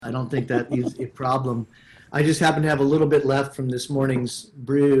I don't think that is a problem. I just happen to have a little bit left from this morning's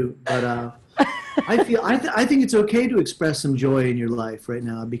brew, but I think it's okay to express some joy in your life right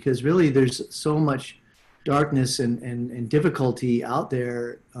now because really there's so much darkness and difficulty out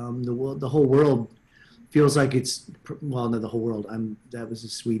there. The whole world feels like it's, well, not the whole world. That was a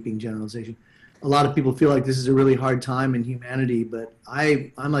sweeping generalization. A lot of people feel like this is a really hard time in humanity, but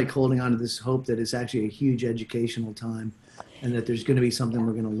I'm like holding on to this hope that it's actually a huge educational time and that there's going to be something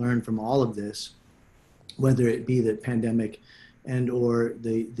we're going to learn from all of this, whether it be the pandemic and or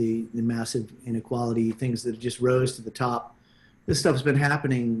the massive inequality, things that just rose to the top. This stuff's been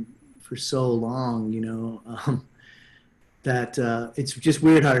happening for so long, that it's just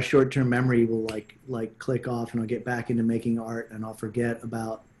weird how our short-term memory will like click off, and I'll get back into making art and I'll forget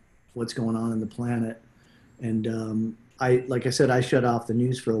about what's going on in the planet. And like I said, I shut off the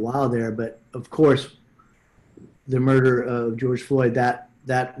news for a while there, but of course, the murder of George Floyd, that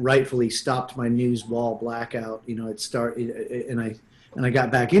rightfully stopped my news wall blackout. It started, and I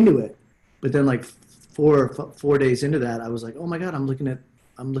got back into it. But then, like 4 days into that, I was like, oh my God, I'm looking at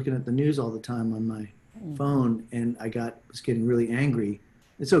the news all the time on my phone, and was getting really angry.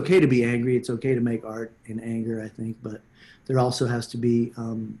 It's okay to be angry. It's okay to make art in anger, I think, but there also has to be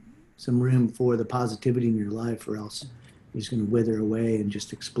some room for the positivity in your life, or else you're just going to wither away and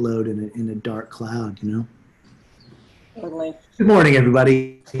just explode in a dark cloud. Totally. Good morning,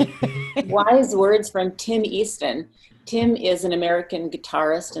 everybody. Wise words from Tim Easton. Tim is an American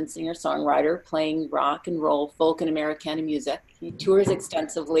guitarist and singer-songwriter playing rock and roll, folk, and Americana music. He tours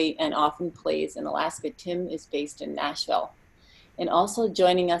extensively and often plays in Alaska. Tim is based in Nashville. And also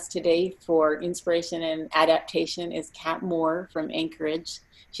joining us today for inspiration and adaptation is Kat Moore from Anchorage.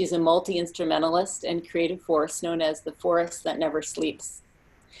 She's a multi-instrumentalist and creative force known as the Forest That Never Sleeps.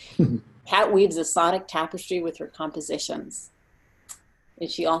 Kat weaves a sonic tapestry with her compositions, and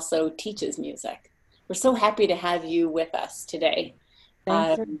she also teaches music. We're so happy to have you with us today.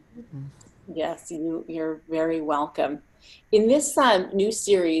 Yes, you're very welcome. In this new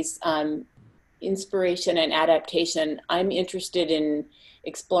series, Inspiration and Adaptation, I'm interested in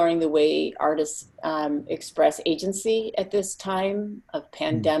exploring the way artists express agency at this time of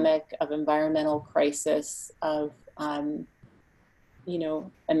pandemic, of environmental crisis, of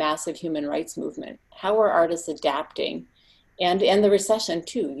a massive human rights movement. How are artists adapting? And the recession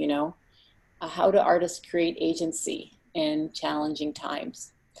too, how do artists create agency in challenging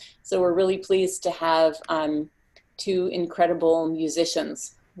times? So we're really pleased to have two incredible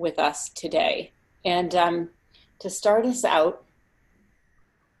musicians with us today. And to start us out,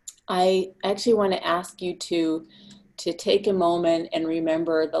 I actually want to ask you to take a moment and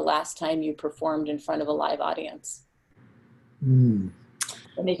remember the last time you performed in front of a live audience. And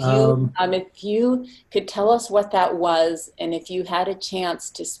if you could tell us what that was, and if you had a chance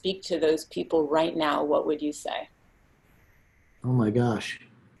to speak to those people right now, what would you say? Oh my gosh.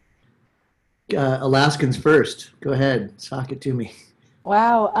 Alaskans first. Go ahead, sock it to me.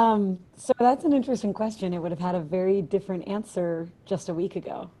 Wow. So that's an interesting question. It would have had a very different answer just a week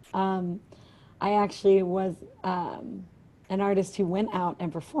ago. I actually was an artist who went out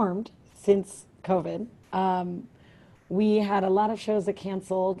and performed since COVID. We had a lot of shows that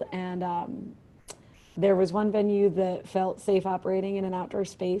canceled, and there was one venue that felt safe operating in an outdoor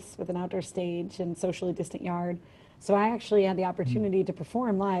space with an outdoor stage and socially distant yard. So I actually had the opportunity to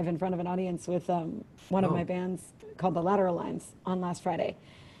perform live in front of an audience with one of my bands called the Lateral Lines on last Friday.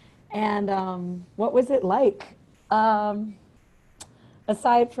 And what was it like?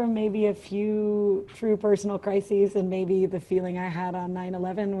 Aside from maybe a few true personal crises and maybe the feeling I had on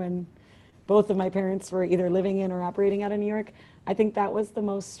 9/11 when both of my parents were either living in or operating out of New York, I think that was the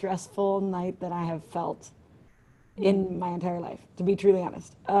most stressful night that I have felt in my entire life, to be truly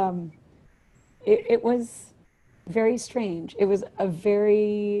honest. It was very strange. It was a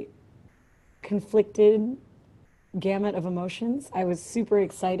very conflicted gamut of emotions. I was super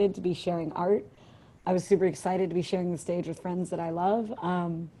excited to be sharing art. I was super excited to be sharing the stage with friends that I love.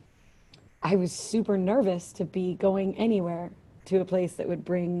 I was super nervous to be going anywhere to a place that would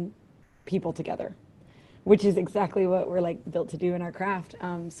bring people together, which is exactly what we're like built to do in our craft.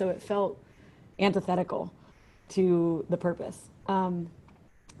 So it felt antithetical to the purpose,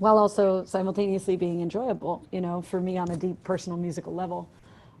 while also simultaneously being enjoyable, for me on a deep personal musical level.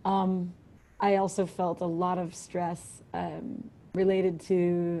 I also felt a lot of stress related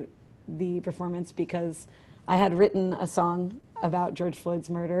to the performance because I had written a song about George Floyd's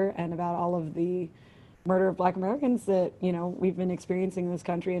murder and about all of the murder of Black Americans that, we've been experiencing in this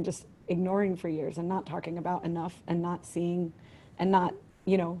country and just ignoring for years and not talking about enough and not seeing and not,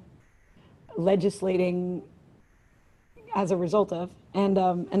 legislating as a result of.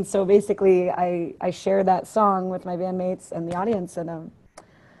 And so basically I shared that song with my bandmates and the audience,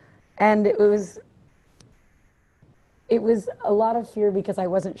 and it was a lot of fear because I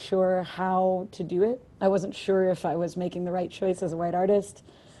wasn't sure how to do it. I wasn't sure if I was making the right choice as a white artist,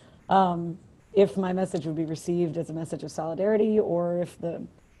 if my message would be received as a message of solidarity, or if the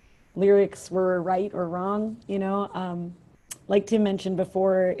lyrics were right or wrong, you know. Like Tim mentioned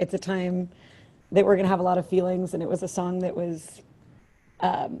before, it's a time that we're going to have a lot of feelings, and it was a song that was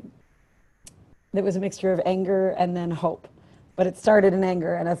a mixture of anger and then hope. But it started in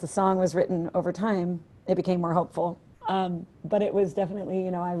anger, and as the song was written over time, it became more hopeful. But it was definitely,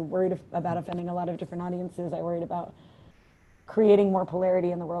 you know, I worried about offending a lot of different audiences. I worried about creating more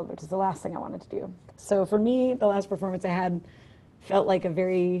polarity in the world, which is the last thing I wanted to do. So for me, the last performance I had felt like a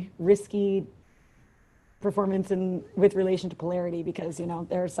very risky performance with relation to polarity, because, you know,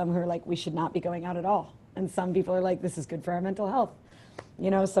 there are some who are like, we should not be going out at all. And some people are like, this is good for our mental health. You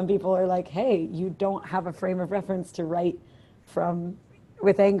know, some people are like, hey, you don't have a frame of reference to write from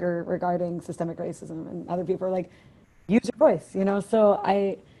with anger regarding systemic racism. And other people are like, use your voice, you know? So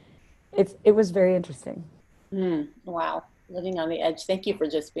it was very interesting. Wow. Living on the edge. Thank you for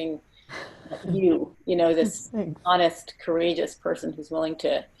just being you know, this honest, courageous person who's willing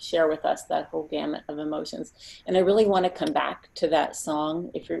to share with us that whole gamut of emotions. And I really want to come back to that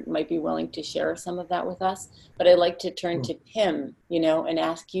song, if you might be willing to share some of that with us. But I'd like to turn to Tim, you know, and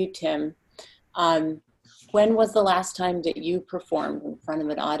ask you, Tim, when was the last time that you performed in front of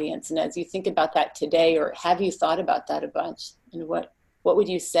an audience? And as you think about that today, or have you thought about that a bunch? And what would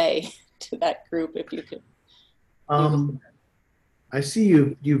you say to that group if you could? I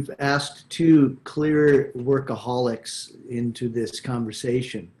see you've asked two clear workaholics into this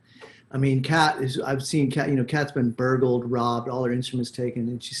conversation. I mean, I've seen Kat, you know, Kat's been burgled, robbed, all her instruments taken,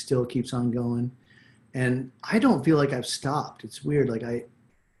 and she still keeps on going. And I don't feel like I've stopped. It's weird. Like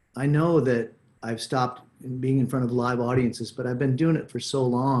I know that I've stopped being in front of live audiences, but I've been doing it for so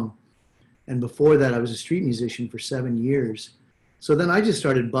long. And before that, I was a street musician for 7 years. So then I just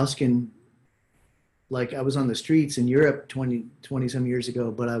started busking. Like I was on the streets in Europe 20 some years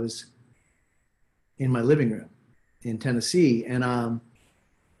ago, but I was in my living room in Tennessee. And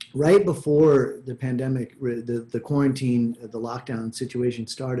right before the pandemic, the quarantine, the lockdown situation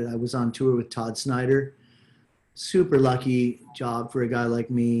started, I was on tour with Todd Snyder. Super lucky job for a guy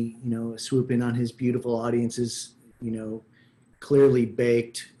like me, you know, swoop in on his beautiful audiences, you know, clearly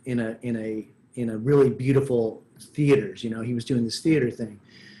baked in a really beautiful theaters. You know, he was doing this theater thing.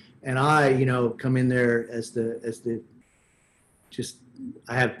 And I, you know, come in there as the just,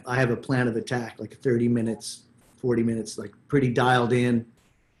 I have a plan of attack, like 30 minutes, 40 minutes, like pretty dialed in,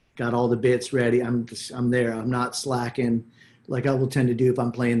 got all the bits ready. I'm there. I'm not slacking like I will tend to do if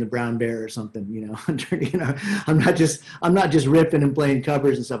I'm playing the Brown Bear or something, you know. You know, I'm not just ripping and playing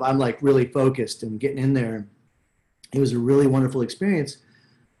covers and stuff. I'm like really focused and getting in there. It was a really wonderful experience.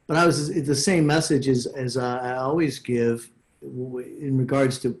 But it's the same message as I always give in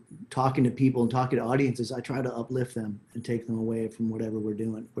regards to talking to people and talking to audiences. I try to uplift them and take them away from whatever we're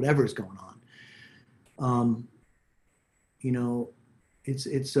doing, whatever's going on. You know,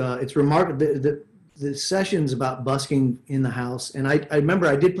 it's remarkable. The sessions about busking in the house, and I remember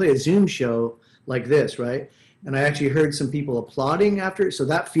I did play a Zoom show like this, right? And I actually heard some people applauding after it. So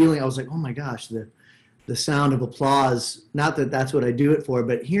that feeling, I was like, oh my gosh, the sound of applause. Not that that's what I do it for,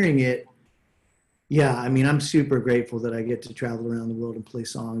 but hearing it. Yeah, I mean, I'm super grateful that I get to travel around the world and play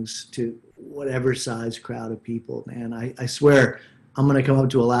songs to whatever size crowd of people, man. I swear I'm going to come up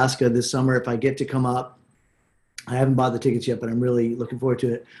to Alaska this summer if I get to come up. I haven't bought the tickets yet, but I'm really looking forward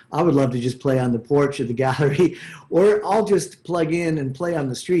to it. I would love to just play on the porch of the gallery, or I'll just plug in and play on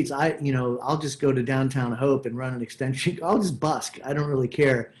the streets. I'll just go to downtown Hope and run an extension. I'll just busk. I don't really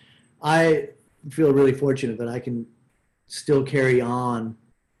care. I feel really fortunate that I can still carry on.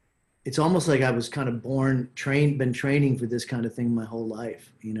 It's almost like I was kind of been training for this kind of thing my whole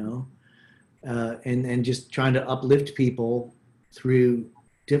life, you know, and just trying to uplift people through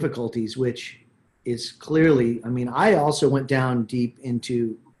difficulties, which is clearly, I mean, I also went down deep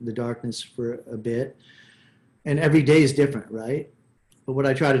into the darkness for a bit, and every day is different, right? But what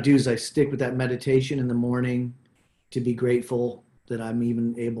I try to do is I stick with that meditation in the morning to be grateful that I'm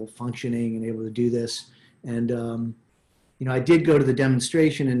even functioning and able to do this. And, you know, I did go to the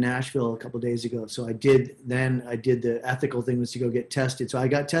demonstration in Nashville a couple of days ago. So I did the ethical thing, was to go get tested. So I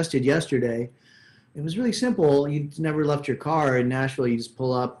got tested yesterday. It was really simple. You never left your car in Nashville. You just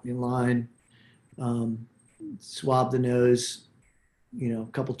pull up in line, swab the nose, you know,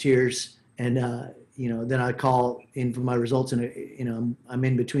 a couple tears, and, you know, then I call in for my results, and, you know, I'm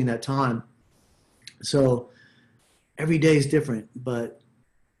in between that time. So every day is different, but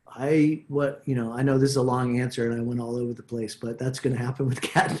I know this is a long answer and I went all over the place, but that's going to happen with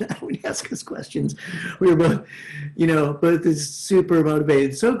Kat and I when you ask us questions. We were both is super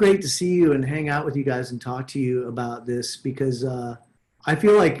motivated. It's so great to see you and hang out with you guys and talk to you about this because I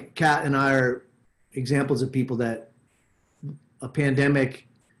feel like Kat and I are examples of people that a pandemic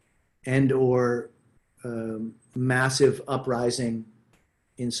and or massive uprising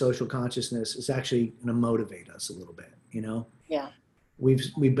in social consciousness is actually going to motivate us a little bit, Yeah.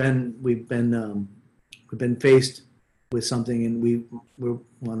 We've been faced with something and we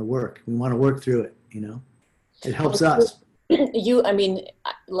want to work. We want to work through it, It helps us. I mean,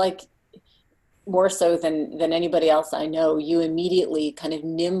 like more so than anybody else I know, you immediately kind of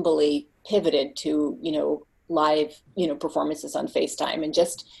nimbly pivoted to, live, performances on FaceTime and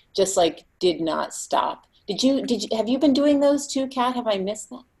just like did not stop. Have you been doing those too, Kat? Have I missed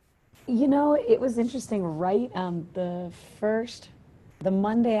that? It was interesting, right? The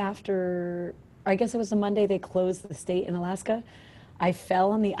Monday after, I guess it was the Monday they closed the state in Alaska, I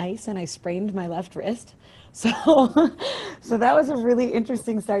fell on the ice and I sprained my left wrist. So, so that was a really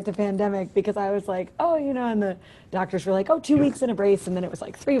interesting start to pandemic because I was like, oh, and the doctors were like, oh, 2 weeks in a brace. And then it was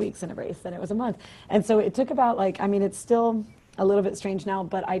like 3 weeks in a brace. Then it was a month. And so it took about it's still a little bit strange now,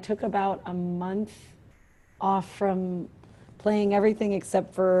 but I took about a month off from playing everything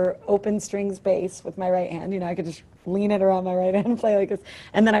except for open strings bass with my right hand. I could just lean it around my right hand and play like this.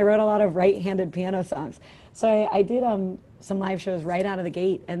 And then I wrote a lot of right-handed piano songs. So I did some live shows right out of the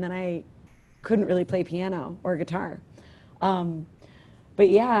gate, and then I couldn't really play piano or guitar. But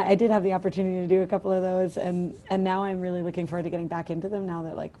yeah, I did have the opportunity to do a couple of those, and now I'm really looking forward to getting back into them now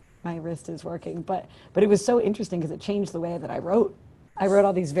that my wrist is working. But it was so interesting because it changed the way that I wrote. I wrote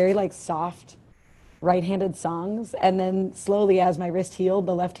all these very soft right-handed songs, and then slowly as my wrist healed,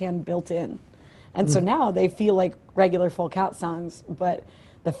 the left hand built in. And so now they feel like regular folk out songs, but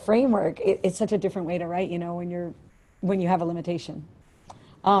the framework, it's such a different way to write, when you have a limitation.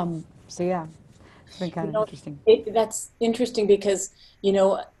 So yeah, it's been kind of interesting. That's interesting because,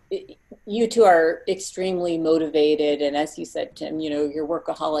 you two are extremely motivated. And as you said, Tim, you're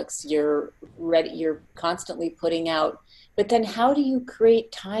workaholics, you're ready, you're constantly putting out. But then how do you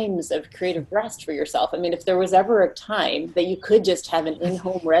create times of creative rest for yourself? I mean, if there was ever a time that you could just have an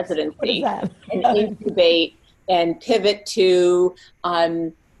in-home residency and incubate and pivot to,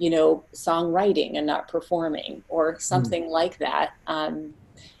 songwriting and not performing or something like that,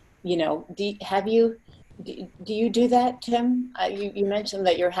 do you do that, Tim? You mentioned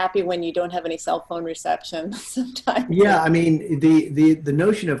that you're happy when you don't have any cell phone reception sometimes. Yeah, I mean, the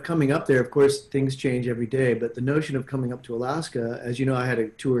notion of coming up there, of course, things change every day, but the notion of coming up to Alaska, as you know, I had a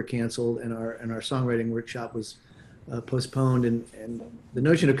tour canceled and our songwriting workshop was postponed. And the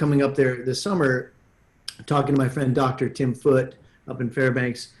notion of coming up there this summer, talking to my friend, Dr. Tim Foote up in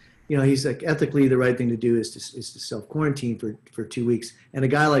Fairbanks, he's like, ethically, the right thing to do is to self-quarantine for 2 weeks. And a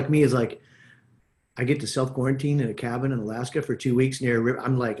guy like me is like, I get to self-quarantine in a cabin in Alaska for 2 weeks near a river.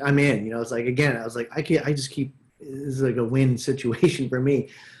 I'm like, I'm in, it's like, again, I was like, I just keep, this is like a win situation for me.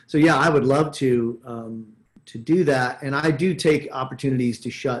 So yeah, I would love to do that. And I do take opportunities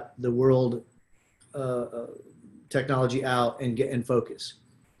to shut the world technology out and focus.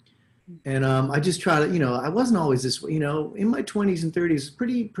 And I just try to, I wasn't always this way, in my 20s and 30s,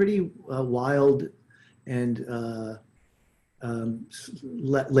 pretty wild and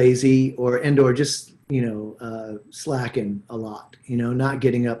lazy or just slacking a lot, not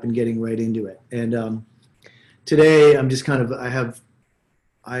getting up and getting right into it. And today I'm just kind of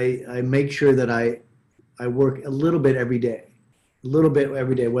I make sure that I work a little bit every day,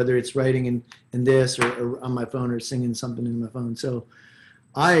 whether it's writing in this or on my phone or singing something in my phone. So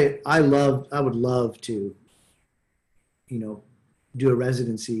I would love to do a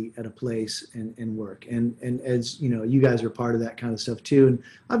residency at a place and work. And as you guys are part of that kind of stuff too. And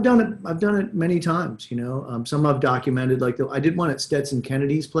I've done it many times, some I've documented, like I did one at Stetson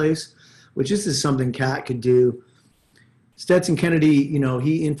Kennedy's place, which this is something Kat could do. Stetson Kennedy,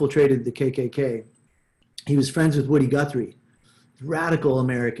 he infiltrated the KKK. He was friends with Woody Guthrie, radical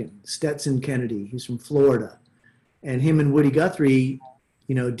American, Stetson Kennedy. He's from Florida. And him and Woody Guthrie,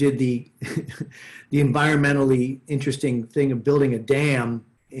 did the environmentally interesting thing of building a dam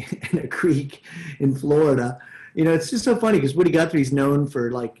in a creek in Florida. It's just so funny because Woody Guthrie's known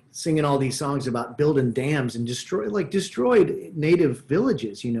for singing all these songs about building dams and destroyed native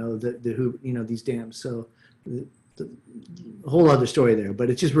villages, these dams. So the whole other story there, but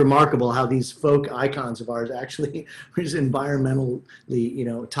it's just remarkable how these folk icons of ours actually are just environmentally,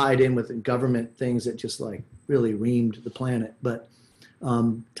 tied in with government things that just really reamed the planet. But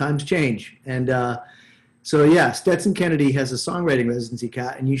times change, and So yeah, Stetson Kennedy has a songwriting residency,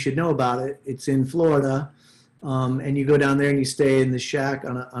 Kat, and you should know about it. It's in Florida, and you go down there and you stay in the shack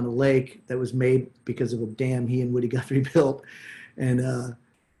on a lake that was made because of a dam he and Woody Guthrie built,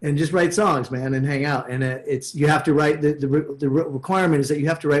 and just write songs, man, and hang out. And it's you have to write the requirement is that you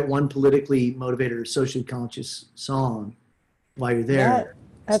have to write one politically motivated or socially conscious song while you're there.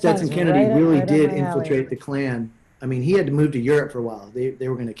 That Stetson sounds Kennedy right up- really right up did my alley. infiltrate the Klan. I mean, he had to move to Europe for a while. They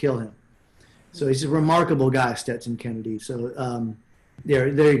were going to kill him. So he's a remarkable guy, Stetson Kennedy. So there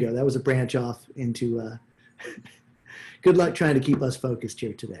you go. That was a branch off into. Good luck trying to keep us focused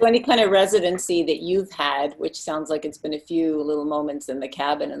here today. So any kind of residency that you've had, which sounds like it's been a few little moments in the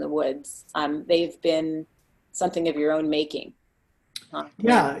cabin in the woods, they've been something of your own making. Huh?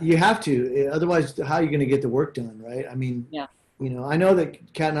 Yeah, you have to. Otherwise, how are you going to get the work done, right? I mean, Yeah. I know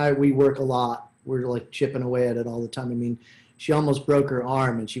that Kat and I, we work a lot. We're like chipping away at it all the time. I mean, she almost broke her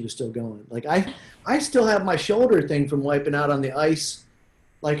arm and she was still going. Like I still have my shoulder thing from wiping out on the ice.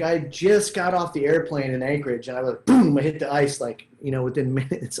 Like I just got off the airplane in Anchorage and I was like, boom, I hit the ice like, within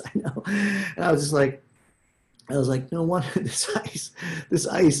minutes. I know. And I was like, no wonder this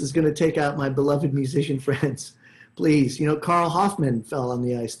ice is going to take out my beloved musician friends. Please, Carl Hoffman fell on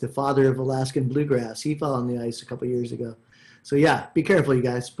the ice, the father of Alaskan bluegrass. He fell on the ice a couple years ago. So yeah, be careful, you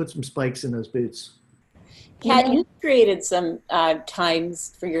guys. Put some spikes in those boots. Kat, you created some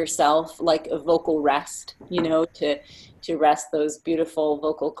times for yourself, like a vocal rest, to rest those beautiful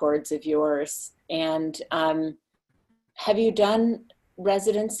vocal cords of yours. And have you done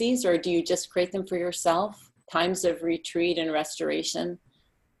residencies, or do you just create them for yourself? Times of retreat and restoration?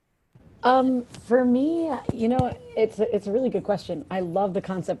 For me, it's a really good question. I love the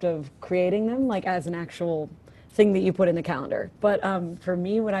concept of creating them like as an actual thing that you put in the calendar. But for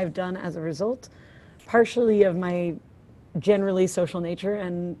me, what I've done as a result, partially of my generally social nature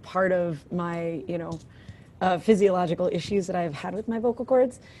and part of my, physiological issues that I've had with my vocal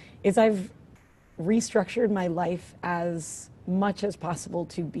cords, is I've restructured my life as much as possible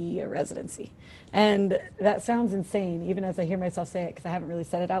to be a residency. And that sounds insane, even as I hear myself say it, because I haven't really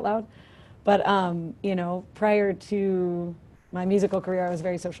said it out loud. But, prior to my musical career, I was a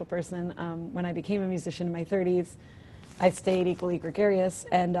very social person. When I became a musician in my 30s, I stayed equally gregarious.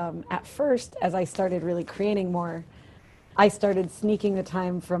 And at first, as I started really creating more, I started sneaking the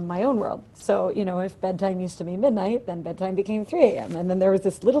time from my own world. So, if bedtime used to be midnight, then bedtime became 3 a.m. And then there was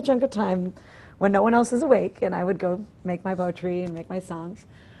this little chunk of time when no one else is awake, and I would go make my poetry and make my songs.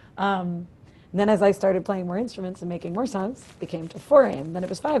 And then as I started playing more instruments and making more songs, it became to 4 a.m., then it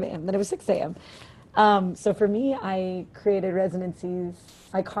was 5 a.m., then it was 6 a.m. So for me, I created residencies.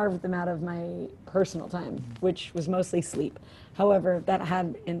 I carved them out of my personal time, which was mostly sleep. However, that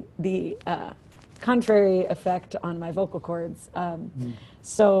had the contrary effect on my vocal cords.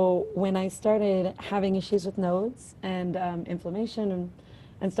 So when I started having issues with nodes and inflammation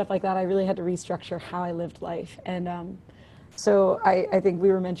and stuff like that, I really had to restructure how I lived life. And so I think we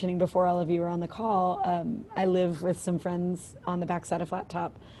were mentioning before all of you were on the call, I live with some friends on the backside of Flat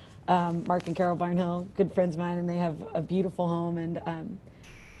Top, Mark and Carol Barnhill, good friends of mine, and they have a beautiful home.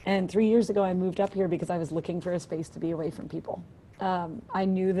 And 3 years ago, I moved up here because I was looking for a space to be away from people. I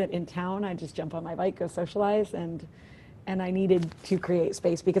knew that in town, I'd just jump on my bike, go socialize, and I needed to create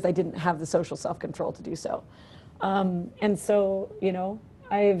space because I didn't have the social self-control to do so. And so,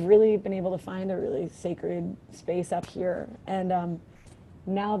 I've really been able to find a really sacred space up here. And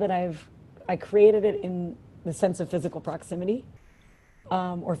now that I created it in the sense of physical proximity,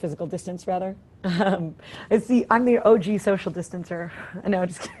 or physical distance rather. I'm the OG social distancer. No,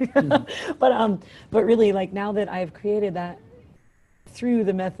 just kidding. But really, like now that I've created that through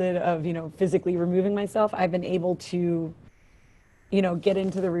the method of, physically removing myself, I've been able to, get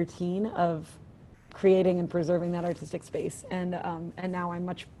into the routine of creating and preserving that artistic space. And now I'm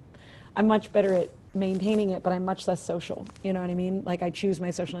much better at maintaining it, but I'm much less social. You know what I mean? Like I choose my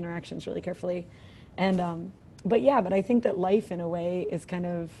social interactions really carefully. And, but I think that life in a way is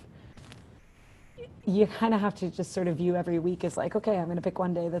you kind of have to just sort of view every week as like, okay, I'm going to pick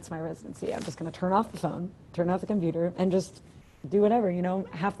one day that's my residency. I'm just going to turn off the phone, turn off the computer, and just do whatever.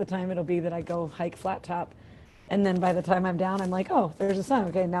 Half the time it'll be that I go hike Flat Top, and then by the time I'm down, I'm like, oh, there's a sun.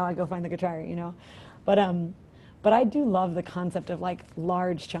 Okay, now I go find the guitar. But I do love the concept of like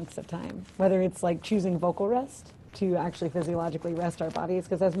large chunks of time, whether it's like choosing vocal rest to actually physiologically rest our bodies.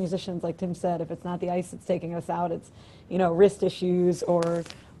 Because as musicians, like Tim said, if it's not the ice that's taking us out, it's, wrist issues or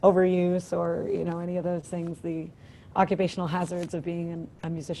overuse or, any of those things, the occupational hazards of being a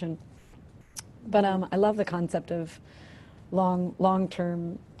musician. But I love the concept of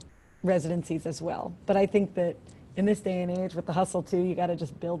long-term residencies as well. But I think that in this day and age with the hustle too, you got to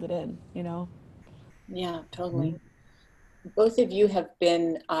just build it in, Yeah, totally. Both of you have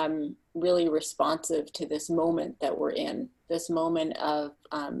been really responsive to this moment that we're in, this moment of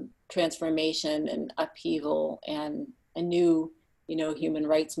transformation and upheaval and a new, human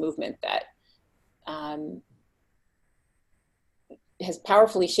rights movement that um, has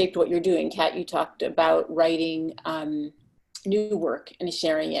powerfully shaped what you're doing. Kat, you talked about writing new work and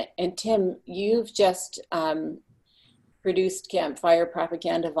sharing it. And Tim, you've just produced Campfire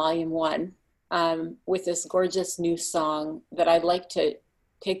Propaganda Volume 1 with this gorgeous new song that I'd like to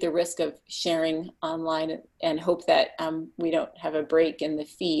take the risk of sharing online and hope that we don't have a break in the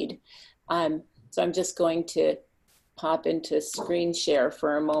feed. So I'm just going to pop into screen share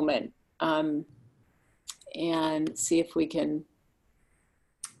for a moment and see if we can.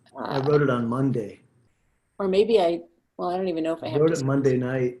 I wrote it on Monday. Or maybe I don't even know if I have wrote it Monday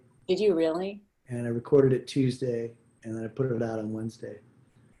night. Did you really? And I recorded it Tuesday, and then I put it out on Wednesday.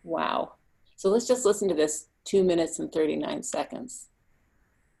 Wow. So let's just listen to this 2 minutes and 39 seconds.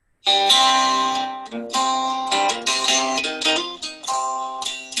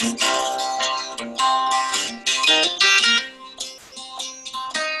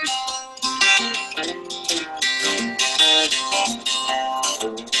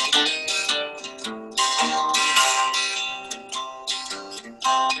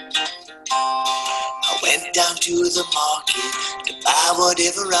 Went down to the market to buy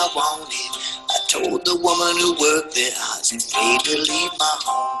whatever I wanted. I told the woman who worked there I was afraid to leave my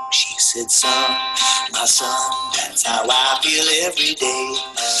home. She said, son, my son, that's how I feel every day.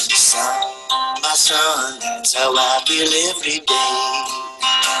 Son, my son, that's how I feel every day.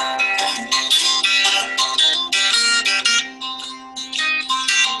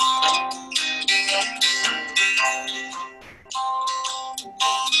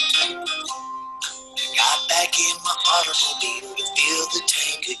 Got back in my automobile to fill the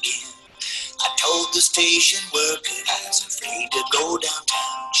tank again. I told the station worker I was afraid to go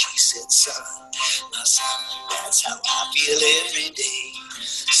downtown. She said, son, my son, that's how I feel every day.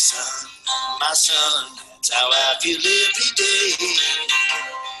 Son, my son, that's how I feel every day.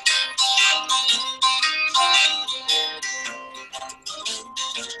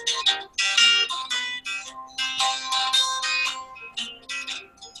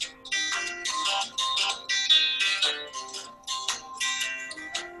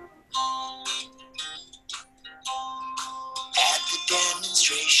 At the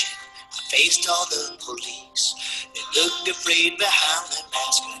demonstration, I faced all the police. They looked afraid behind the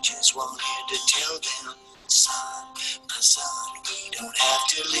mask. I just wanted to tell them, son, my son, we don't have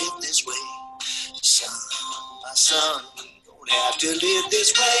to live this way. Son, my son, we don't have to live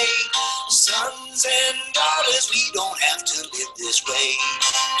this way. Sons and daughters, we don't have to live this way.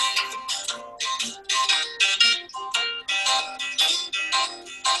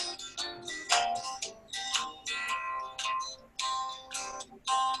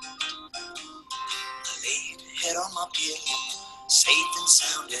 Head on my pillow, safe and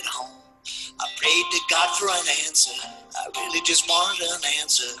sound at home. I prayed to God for an answer. I really just wanted an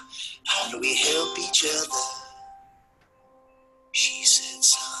answer. How do we help each other? She said,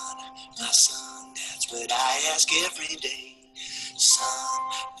 son, my son, that's what I ask every day. Son,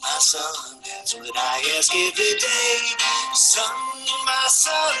 my son, that's what I ask every day. Son, my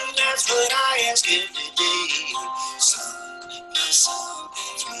son, that's what I ask every day. Son, my son,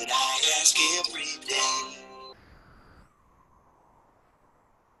 that's what I ask every day.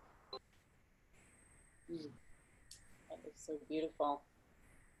 That was so beautiful.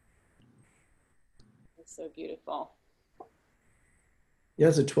 It's so beautiful. Yeah,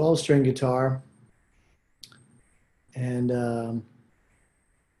 it's a 12-string guitar. And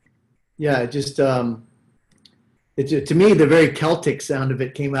yeah, it just, to me, the very Celtic sound of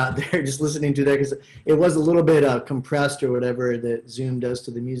it came out there, just listening to that, because it was a little bit compressed or whatever that Zoom does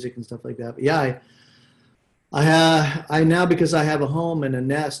to the music and stuff like that. But yeah, I now, because I have a home and a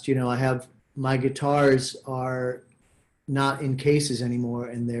nest, I have, my guitars are not in cases anymore,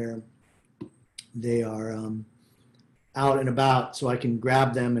 and they are out and about, so I can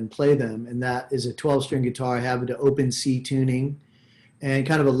grab them and play them. And that is a 12-string guitar. I have the open C tuning and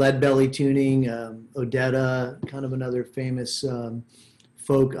kind of a lead belly tuning, Odetta, kind of another famous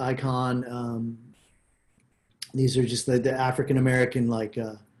folk icon. These are just the African American, like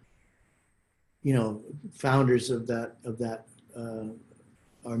founders of that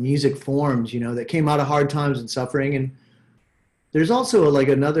our music forms, that came out of hard times and suffering. And there's also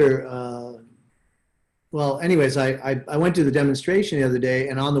another. Well, anyways, I went to the demonstration the other day,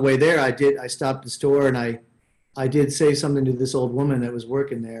 and on the way there, I stopped at the store, and I did say something to this old woman that was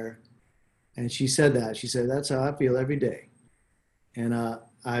working there, and she said, that's how I feel every day. And I,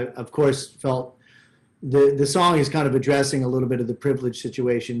 of course, felt the song is kind of addressing a little bit of the privilege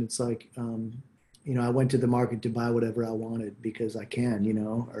situation. It's like, you know, I went to the market to buy whatever I wanted because I can, you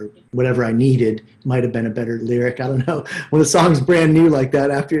know, or whatever I needed. Might have been a better lyric. I don't know. When the song's brand new like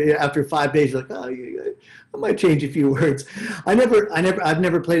that, after 5 days, you're like, oh, I might change a few words. I've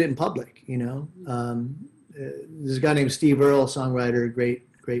never played it in public. You know, there's a guy named Steve Earle, songwriter,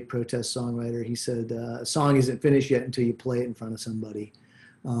 great protest songwriter. He said, a song isn't finished yet until you play it in front of somebody.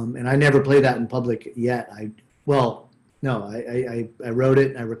 And I never played that in public yet. I wrote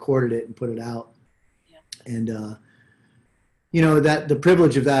it, and I recorded it and put it out. And, you know, that the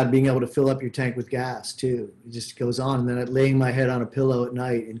privilege of that, being able to fill up your tank with gas too, it just goes on. And then laying my head on a pillow at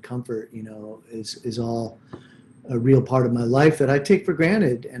night in comfort, you know, is all a real part of my life that I take for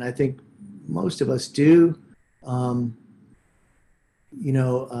granted. And I think most of us do, you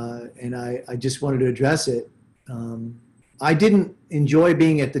know, and I just wanted to address it. I didn't enjoy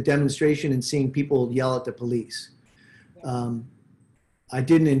being at the demonstration and seeing people yell at the police. I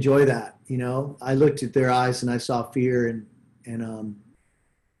didn't enjoy that. You know, I looked at their eyes and I saw fear and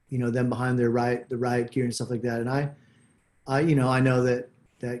you know, them behind the riot gear and stuff like that. And I you know, I know that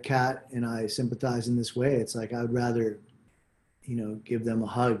Kat and I sympathize in this way. It's like, I would rather, you know, give them a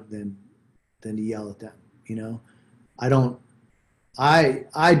hug than to yell at them. You know, I don't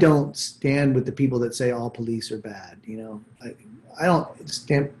stand with the people that say all police are bad. You know, I don't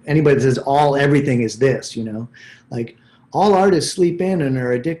stand anybody that says everything is this, you know, like, all artists sleep in and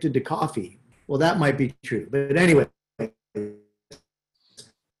are addicted to coffee. Well, that might be true, but anyway.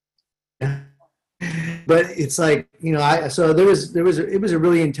 But it's like, you know, so it was a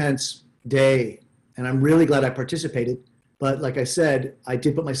really intense day, and I'm really glad I participated. But like I said, I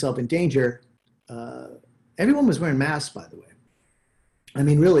did put myself in danger. Everyone was wearing masks, by the way. I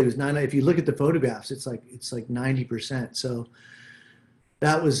mean, really, it was if you look at the photographs, it's like 90%. So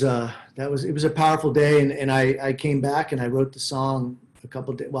it was a powerful day, and I came back and I wrote the song a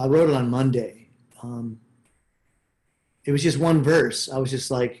couple days. Well, I wrote it on Monday. It was just one verse. I was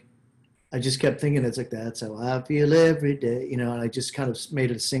just like, I just kept thinking, it's like, that's how I feel every day, you know. And I just kind of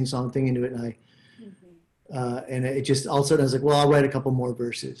made a sing-song thing into it, and and it just all of a sudden I was like, well, I'll write a couple more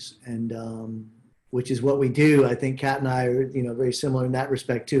verses, and which is what we do. I think Kat and I are, you know, very similar in that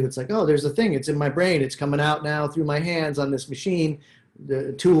respect too. It's like, oh, there's a thing. It's in my brain. It's coming out now through my hands on this machine,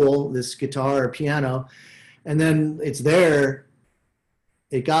 the tool, this guitar or piano, and then it's there.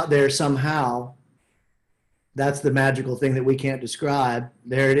 It got there somehow. That's the magical thing that we can't describe.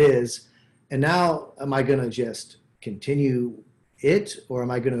 There it is. And now, am I going to just continue it, or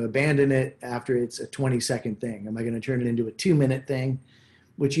am I going to abandon it after it's a 20-second thing? Am I going to turn it into a 2-minute thing,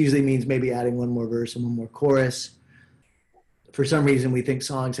 which usually means maybe adding one more verse and one more chorus? For some reason, we think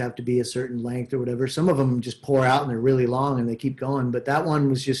songs have to be a certain length or whatever. Some of them just pour out and they're really long and they keep going. But that one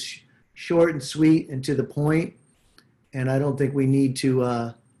was just short and sweet and to the point. And I don't think we need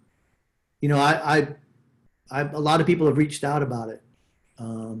to, you know, a lot of people have reached out about it.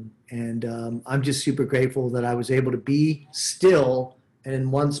 I'm just super grateful that I was able to be still and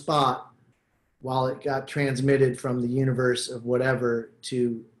in one spot while it got transmitted from the universe of whatever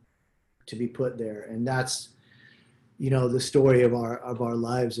to be put there. And that's, you know, the story of our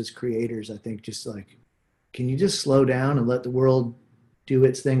lives as creators. I think, just like, can you just slow down and let the world do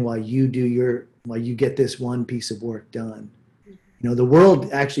its thing while you get this one piece of work done? You know, the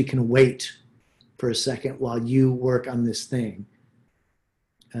world actually can wait for a second while you work on this thing.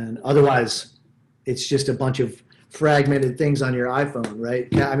 And otherwise, it's just a bunch of fragmented things on your iPhone,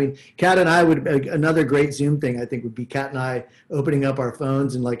 right? I mean, Kat and I another great Zoom thing, I think, would be Kat and I opening up our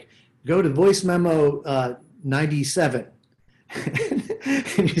phones and like, go to voice memo 97.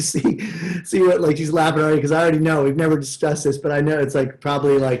 And you see what, like, she's laughing already because I already know we've never discussed this, but I know it's like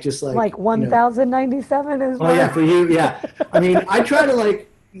probably like just like 1097 is. Oh yeah, for you, yeah. I mean, I try to,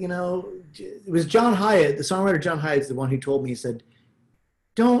 like, you know, it was John Hyatt, the songwriter John Hyatt, is the one who told me. He said,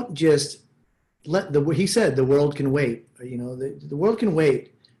 don't just he said the world can wait. You know, the world can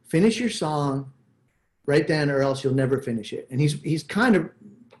wait. Finish your song right then, or else you'll never finish it. And he's kind of,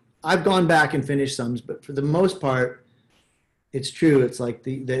 I've gone back and finished some, but for the most part, it's true. It's like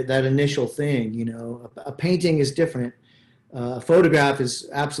that initial thing, you know. A painting is different. A photograph is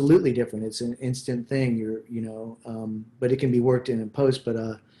absolutely different. It's an instant thing. But it can be worked in post. But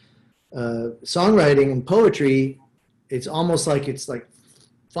songwriting and poetry, it's almost like it's like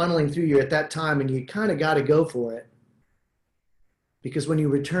funneling through you at that time, and you kind of got to go for it, because when you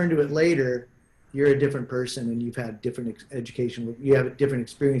return to it later, you're a different person, and you've had different education. You have different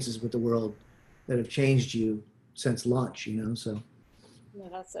experiences with the world that have changed you since lunch, you know. So yeah,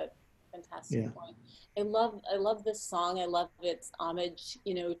 that's a fantastic point. I love this song. I love its homage,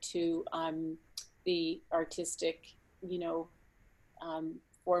 you know, to the artistic, you know,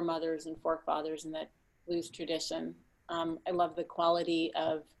 foremothers and forefathers in that blues tradition. I love the quality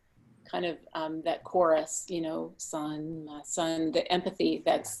of kind of that chorus, you know, son, my son, the empathy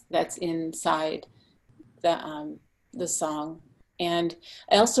that's inside the song. And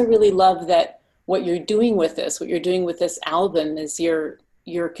I also really love that what you're doing with this album is you're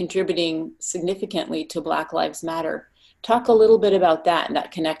contributing significantly to Black Lives Matter. Talk a little bit about that and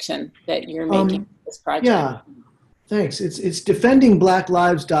that connection that you're making with this project. Yeah, thanks. It's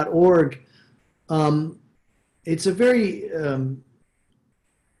defendingblacklaves.org. It's a very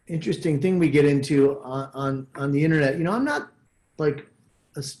interesting thing we get into on the internet. You know, I'm not like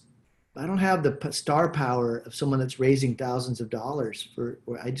I don't have the star power of someone that's raising thousands of dollars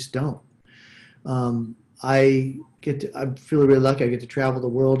I just don't. I feel really lucky. I get to travel the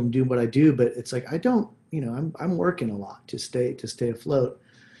world and do what I do, but it's like, I don't, you know, I'm working a lot to stay afloat.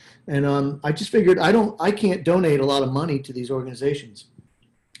 And I just figured I can't donate a lot of money to these organizations,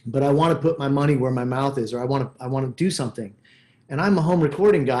 but I want to put my money where my mouth is, or I want to do something. And I'm a home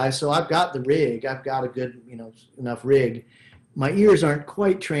recording guy, so I've got the rig. I've got a good, you know, enough rig. My ears aren't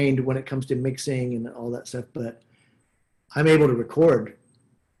quite trained when it comes to mixing and all that stuff, but I'm able to record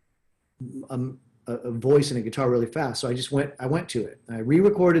a voice and a guitar really fast. So I went to it. I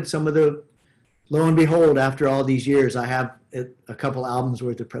re-recorded some of lo and behold, after all these years, I have a couple albums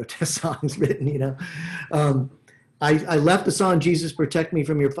worth of protest songs written, you know. I left the song Jesus Protect Me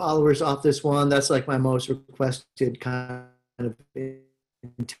From Your Followers off this one. That's like my most requested kind of,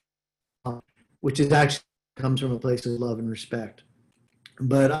 which is actually comes from a place of love and respect.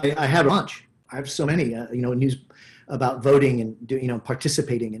 But I have a bunch. I have so many, you know, news about voting and you know,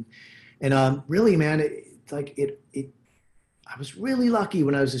 participating and really, man, I was really lucky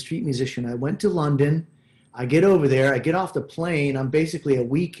when I was a street musician. I went to London. I get over there. I get off the plane. I'm basically a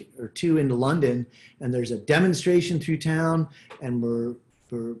week or two into London, and there's a demonstration through town, and we're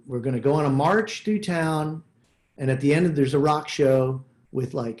going to go on a march through town, and at the end there's a rock show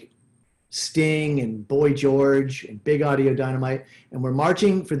with like Sting and Boy George and Big Audio Dynamite, and we're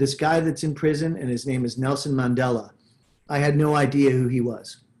marching for this guy that's in prison, and his name is Nelson Mandela. I had no idea who he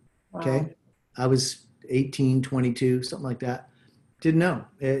was. Wow. Okay, I was 18, 22, something like that. Didn't know,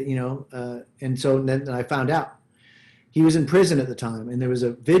 you know, and so then I found out he was in prison at the time, and there was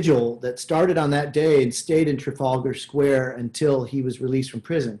a vigil that started on that day and stayed in Trafalgar Square until he was released from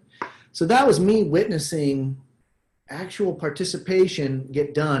prison. So that was me witnessing actual participation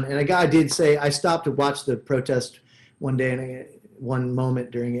get done. And a guy did say, I stopped to watch the protest one day, and one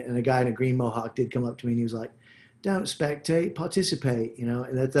moment during it, and a guy in a green mohawk did come up to me, and he was like, "Don't spectate, participate," you know.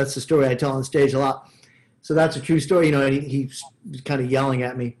 And that's the story I tell on stage a lot. So that's a true story, you know. And he was kind of yelling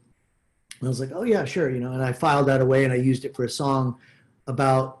at me, and I was like, "Oh yeah, sure," you know. And I filed that away, and I used it for a song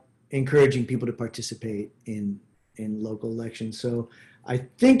about encouraging people to participate in local elections. So I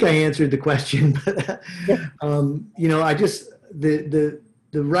think I answered the question, but you know, I just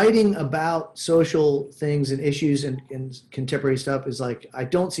the writing about social things and issues and contemporary stuff is like, I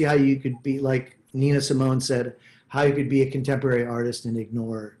don't see how you could be, like Nina Simone said, how you could be a contemporary artist and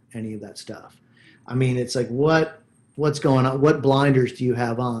ignore any of that stuff. I mean, it's like, what's going on? What blinders do you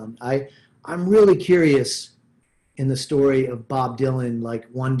have on? I'm really curious in the story of Bob Dylan, like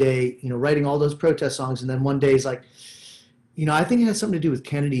one day, you know, writing all those protest songs, and then one day he's like, you know, I think it has something to do with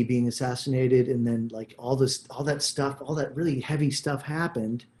Kennedy being assassinated, and then like all that stuff, all that really heavy stuff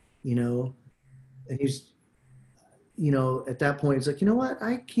happened, you know, and he's, you know, at that point, it's like, you know what,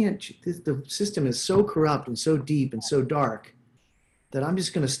 I can't, the system is so corrupt and so deep and so dark that I'm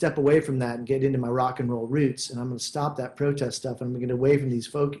just going to step away from that and get into my rock and roll roots, and I'm going to stop that protest stuff, and I'm going to get away from these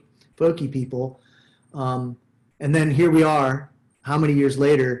folky people. And then here we are, how many years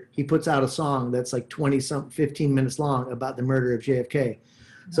later, he puts out a song that's like 15 minutes long about the murder of JFK.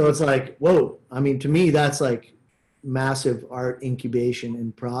 So it's like, whoa. I mean, to me, that's like massive art incubation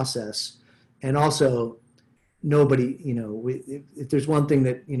and process. And also, nobody, you know, if there's one thing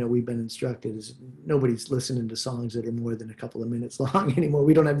that, you know, we've been instructed is nobody's listening to songs that are more than a couple of minutes long anymore.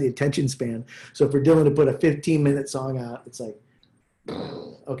 We don't have the attention span. So for Dylan to put a 15-minute song out, it's like,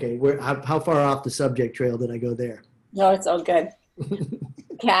 okay, how far off the subject trail did I go there? No, it's all good.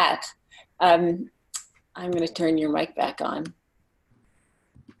 Kat, I'm going to turn your mic back on.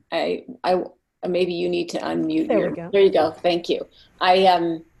 I maybe you need to unmute. There you go. Thank you.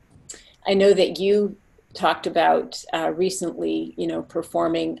 I know that you talked about recently, you know,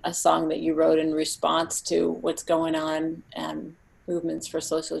 performing a song that you wrote in response to what's going on, movements for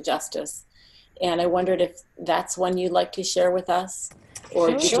social justice. And I wondered if that's one you'd like to share with us, or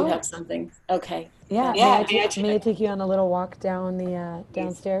did you have something? Okay. Yeah. May I take you on a little walk down the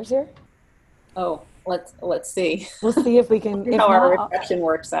downstairs here? Oh, let's see. We'll see if we can. If How our not, reception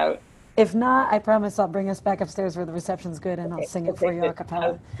works out. I promise I'll bring us back upstairs where the reception's good, and I'll sing it for you a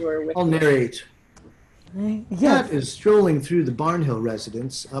cappella. I'll narrate. Yes, Pat is strolling through the Barnhill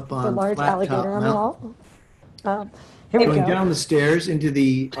residence up the on large Flat Top alligator on the Mountain, wall. Here we going go. down the stairs into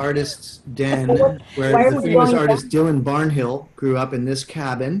the artist's den, Why where are the we famous going artist Dylan Barnhill grew up in this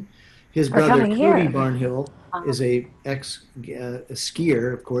cabin. His We're brother coming Cody here. Barnhill is a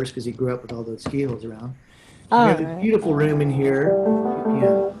skier, of course, because he grew up with all those ski hills around. We All have a right. beautiful room in here.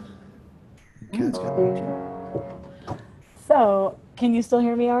 Yeah. The cat's got me. So, can you still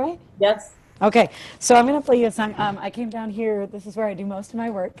hear me all right? Yes. Okay, so I'm going to play you a song. I came down here. This is where I do most of my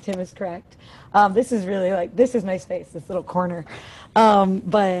work. Tim is correct. This is really this is my space, this little corner.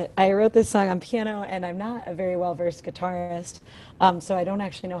 But I wrote this song on piano, and I'm not a very well-versed guitarist, so I don't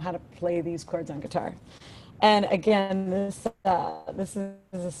actually know how to play these chords on guitar. And again, this is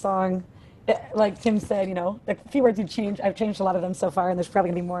a song, like Tim said, the few words I've changed a lot of them so far, and there's probably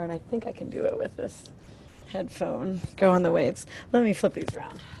going to be more, and I think I can do it with this headphone going the waves. Let me flip these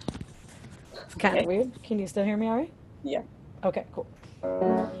around. It's kind of weird. Can you still hear me all right? Yeah. Okay, cool.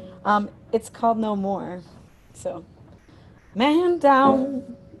 It's called No More. So, man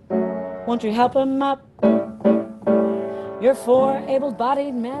down, won't you help him up? You're for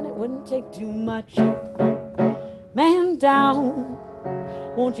able-bodied man, it wouldn't take too much. Man down,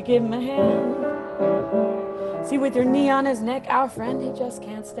 won't you give him a hand? See, with your knee on his neck, our friend, he just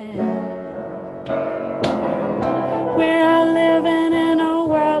can't stand. We're living in a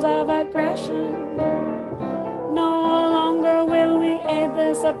world of aggression. No longer will we aid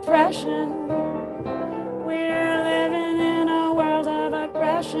this oppression. We're living in a world of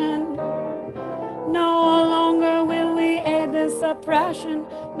aggression. No longer will we aid this oppression.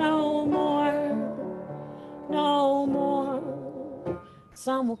 No more, no more.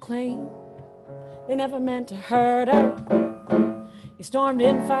 Some will claim they never meant to hurt her. He stormed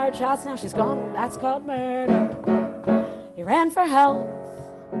in, fired shots, now she's gone. That's called murder. He ran for help,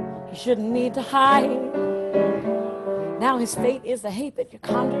 he shouldn't need to hide. Now his fate is the hate that you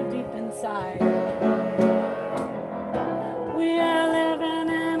conjure deep inside. We are living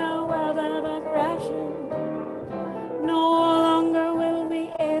in a world of aggression. No longer will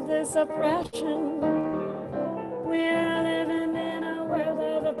we aid this oppression. We are living in a world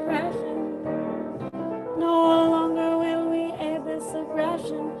of oppression. No longer will we aid this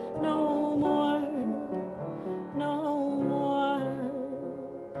aggression. No more. No more.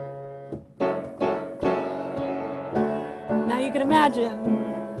 Now you can imagine,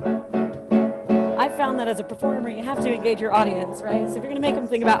 I found that as a performer, you have to engage your audience, right? So if you're going to make them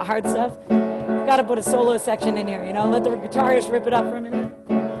think about hard stuff, you've got to put a solo section in here, let the guitarist rip it up for a minute.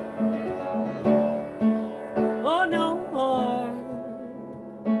 Oh, no more.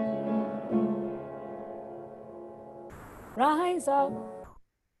 Rise up,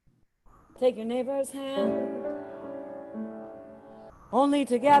 take your neighbor's hand. Only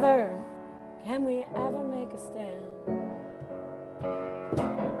together can we ever make a stand.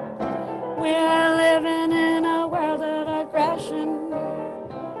 We're living in a world of aggression.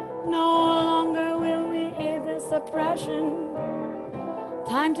 No longer will we aid this oppression.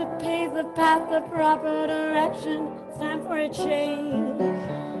 Time to pave the path, the proper direction. It's time for a change.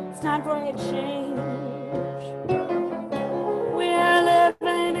 It's time for a change. We're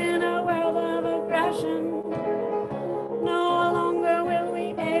living in a world of aggression. No longer will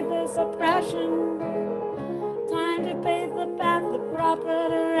we aid this oppression. Time to pave the path, the proper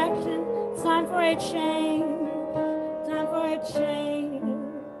direction. It's time for a change. Time for a change.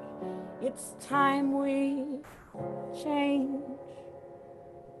 It's time we change.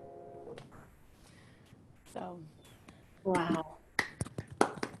 So. Wow.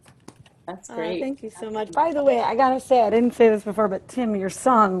 That's great. Thank you so much. By the way, I gotta say, I didn't say this before, but Tim, your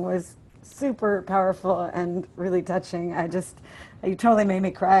song was super powerful and really touching. You totally made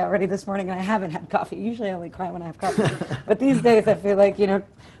me cry already this morning, and I haven't had coffee. Usually I only cry when I have coffee. But these days I feel like,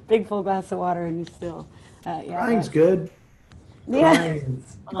 big full glass of water and you still, Crying's good. Yeah.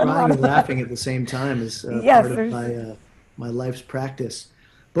 Crying and laughing at the same time is Yes, part of my life's practice.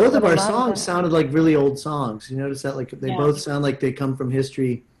 Both of our songs sounded like really old songs. You notice that? Like they both sound like they come from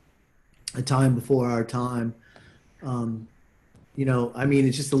history, a time before our time.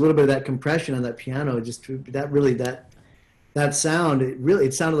 It's just a little bit of that compression on that piano. That sound.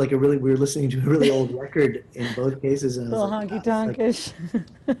 It sounded like we were listening to a really old record in both cases. And a little honky tonkish.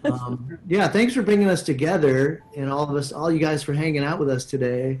 Thanks for bringing us together, and all you guys for hanging out with us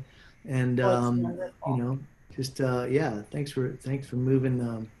today. And thanks for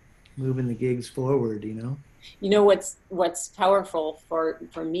moving the gigs forward. You know what's powerful for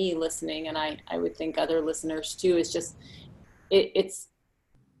me listening, and I would think other listeners too, is just it's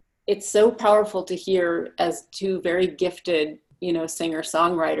so powerful to hear as two very gifted, you know,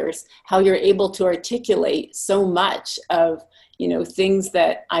 singer-songwriters, how you're able to articulate so much of, you know, things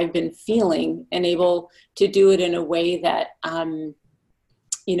that I've been feeling, and able to do it in a way that,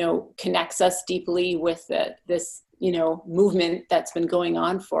 you know, connects us deeply with this, you know, movement that's been going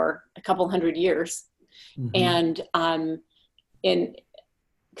on for a couple hundred years. And in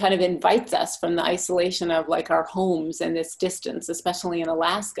kind of invites us from the isolation of like our homes and this distance, especially in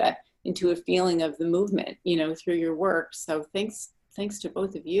Alaska, into a feeling of the movement, you know, through your work. So thanks to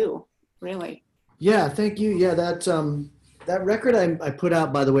both of you, really. Yeah, thank you. Yeah, that record I put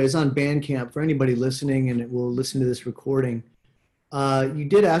out, by the way, is on Bandcamp for anybody listening and it will listen to this recording. You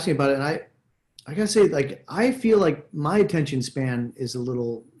did ask me about it, and I gotta say, like, I feel like my attention span is a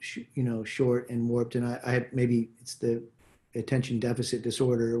little, you know, short and warped, and I maybe it's the attention deficit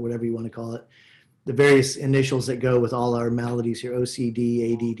disorder or whatever you want to call it, the various initials that go with all our maladies here,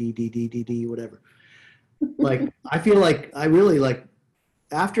 OCD, ADD, DDD, whatever. Like, I feel like I really, like,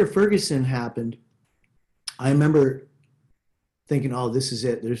 after Ferguson happened, I remember thinking, oh, this is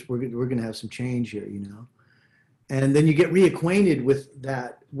it. We're going to have some change here, you know? And then you get reacquainted with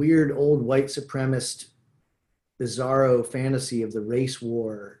that weird old white supremacist bizarro fantasy of the race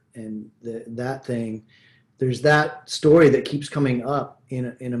war and that thing. There's that story that keeps coming up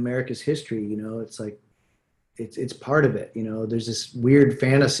in America's history. You know, it's like, it's part of it. You know, there's this weird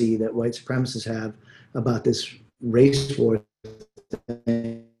fantasy that white supremacists have about this race war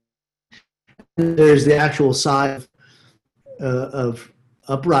thing. There's the actual side of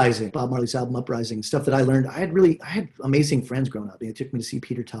Uprising, Bob Marley's album Uprising, stuff that I learned. I had amazing friends growing up. They took me to see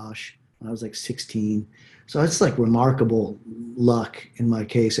Peter Tosh when I was like 16. So it's like remarkable luck in my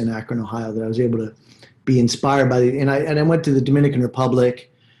case in Akron, Ohio, that I was able to be inspired by and I went to the Dominican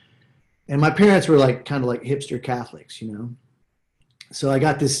Republic, and my parents were like kind of like hipster Catholics, you know. So I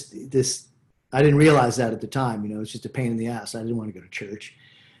got this I didn't realize that at the time, you know. It's just a pain in the ass. I didn't want to go to church.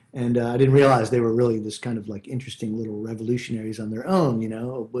 And I didn't realize they were really this kind of like interesting little revolutionaries on their own, you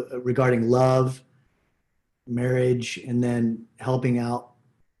know, regarding love, marriage, and then helping out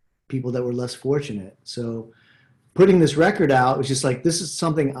people that were less fortunate. So putting this record out was just like, this is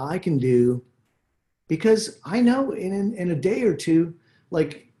something I can do, because I know in a day or two,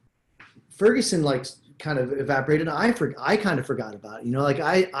 like Ferguson, like kind of evaporated. I kind of forgot about it, you know, like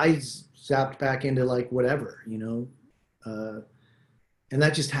I zapped back into like whatever, you know, and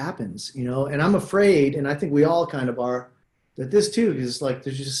that just happens, you know, and I'm afraid, and I think we all kind of are, that this too is like,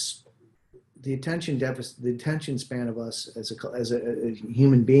 there's just the attention deficit, the attention span of us as a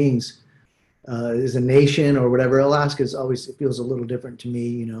human beings, as a nation or whatever. Alaska's always, it feels a little different to me,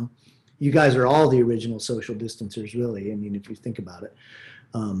 you know. You guys are all the original social distancers, really. I mean, if you think about it.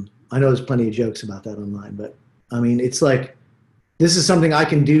 I know there's plenty of jokes about that online, but I mean, it's like, this is something I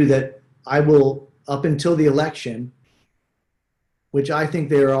can do that I will, up until the election, which I think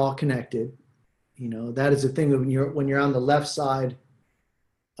they are all connected. You know, that is the thing when you're on the left side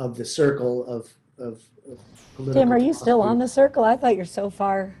of the circle of political. Tim, are you still on the circle? I thought you're so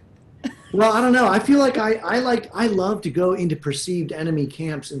far. Well, I don't know. I feel like I love to go into perceived enemy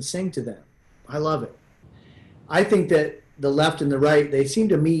camps and sing to them. I love it. I think that the left and the right, they seem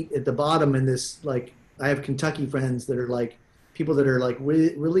to meet at the bottom in this, like, I have Kentucky friends that are like people that are like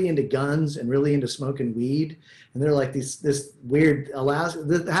really into guns and really into smoking weed. And they're like this weird Alaska,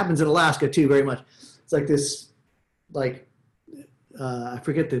 this happens in Alaska too, very much. It's like this, like, I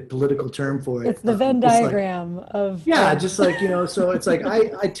forget the political term for it. It's the Venn diagram of. Yeah, just like, you know, so it's like,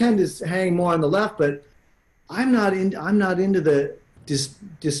 I tend to hang more on the left, but I'm not into the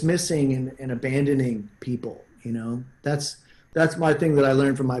dismissing and abandoning people, you know. That's my thing that I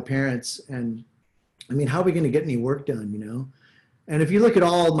learned from my parents. And I mean, how are we going to get any work done, you know? And if you look at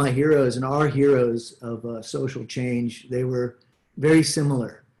all my heroes and our heroes of social change, they were very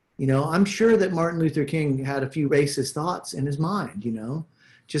similar. You know, I'm sure that Martin Luther King had a few racist thoughts in his mind, you know,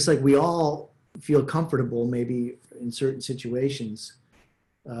 just like we all feel comfortable maybe in certain situations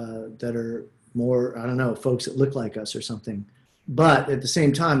that are more, I don't know, folks that look like us or something. But at the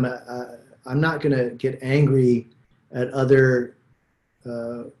same time, I'm not going to get angry at other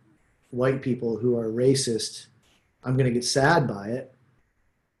white people who are racist. I'm going to get sad by it.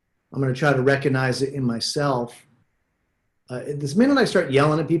 I'm going to try to recognize it in myself. This minute I start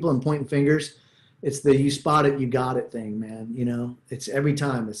yelling at people and pointing fingers, it's the you spot it, you got it thing, man. You know, it's every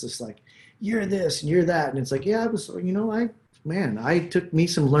time. It's just like, you're this and you're that. And it's like, yeah, I was, you know, I took me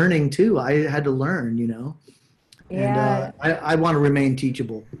some learning too. I had to learn, you know. Yeah. And I want to remain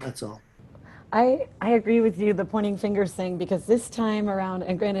teachable. That's all. I agree with you, the pointing fingers thing, because this time around,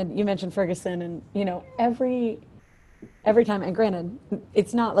 and granted, you mentioned Ferguson, and every time, and granted,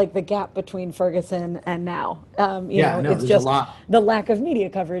 it's not like the gap between Ferguson and now. Yeah, no, It's there's a just lot. the lack of media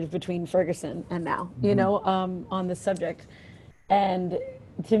coverage between Ferguson and now, on this subject. And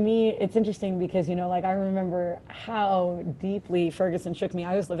to me, it's interesting because, like I remember how deeply Ferguson shook me.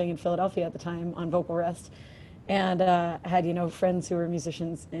 I was living in Philadelphia at the time on vocal rest, and had, friends who were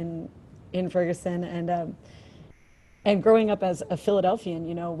musicians in Ferguson, and growing up as a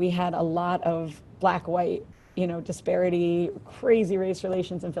Philadelphian, we had a lot of black-white, disparity, crazy race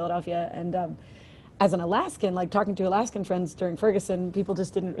relations in Philadelphia. And as an Alaskan, like talking to Alaskan friends during Ferguson, people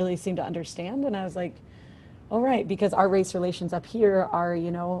just didn't really seem to understand. And I was like, all right, because our race relations up here are,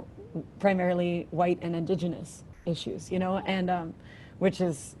 primarily white and indigenous issues, and which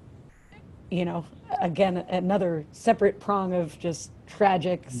is, again, another separate prong of just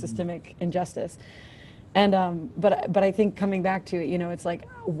tragic systemic injustice. And but I think coming back to it, it's like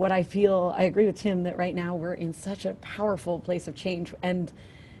what I feel. I agree with Tim that right now we're in such a powerful place of change, and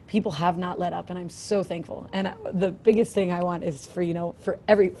people have not let up, and I'm so thankful. And the biggest thing I want is for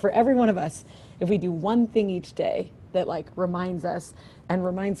every one of us, if we do one thing each day that like reminds us and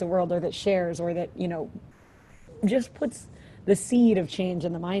reminds the world, or that shares, or that just puts the seed of change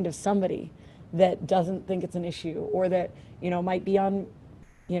in the mind of somebody that doesn't think it's an issue, or that might be on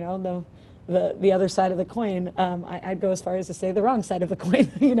the other side of the coin. I'd go as far as to say the wrong side of the coin.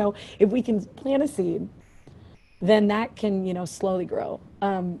 If we can plant a seed, then that can slowly grow.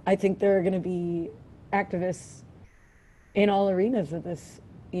 I think there are going to be activists in all arenas of this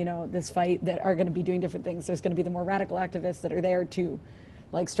this fight that are going to be doing different things. There's going to be the more radical activists that are there to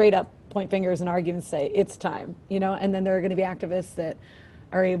like straight up point fingers and argue and say it's time, and then there are going to be activists that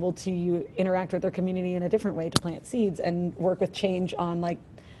are able to interact with their community in a different way to plant seeds and work with change on like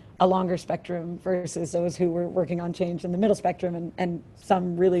a longer spectrum versus those who were working on change in the middle spectrum, and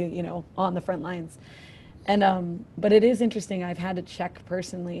some really on the front lines. And but it is interesting. I've had to check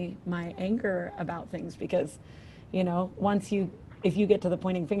personally my anger about things, because if you get to the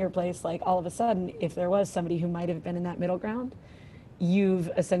pointing finger place, like all of a sudden, if there was somebody who might have been in that middle ground, you've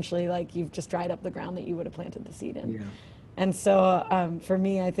essentially you've just dried up the ground that you would have planted the seed in. Yeah. And so for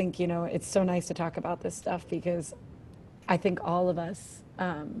me, I think it's so nice to talk about this stuff, because I think all of us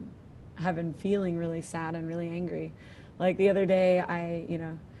have been feeling really sad and really angry. Like the other day, I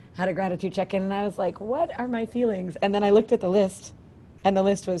had a gratitude check-in, and I was like, what are my feelings? And then I looked at the list, and the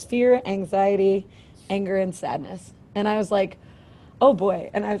list was fear, anxiety, anger, and sadness. And I was like, oh boy.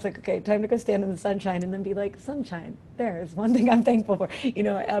 And I was like, okay, time to go stand in the sunshine, and then be like, sunshine, there's one thing I'm thankful for,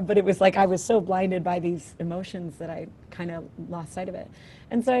 but it was like I was so blinded by these emotions that I kind of lost sight of it.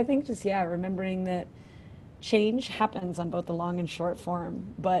 And so I think just, remembering that change happens on both the long and short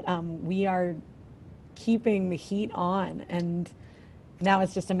form, but we are keeping the heat on, and now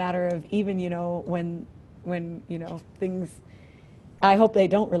it's just a matter of, even when things, I hope they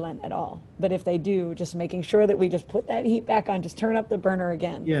don't relent at all, but if they do, just making sure that we just put that heat back on, just turn up the burner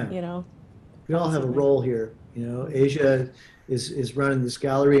again. Yeah. We all have a role here. Asia is running this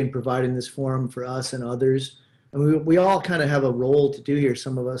gallery and providing this forum for us and others. I mean, we all kind of have a role to do here.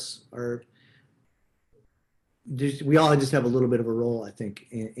 Some of us are we all just have a little bit of a role, I think,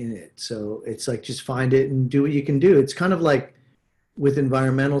 in it. So it's like, just find it and do what you can do. It's kind of like with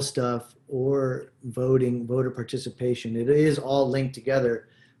environmental stuff or voting, voter participation. It is all linked together,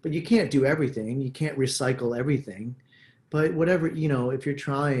 but you can't do everything. You can't recycle everything. But whatever, if you're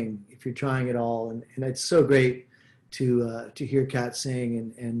trying it all, and it's so great to hear Kat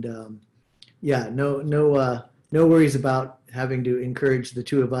sing, and no worries about having to encourage the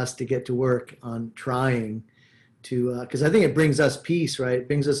two of us to get to work on trying to, because I think it brings us peace, right? It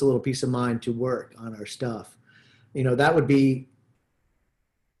brings us a little peace of mind to work on our stuff. That would be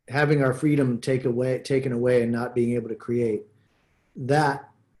having our freedom taken away and not being able to create that.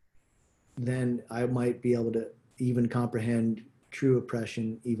 Then I might be able to even comprehend true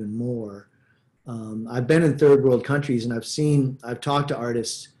oppression even more. I've been in third world countries, and I've talked to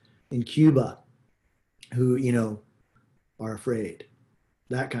artists in Cuba who, are afraid,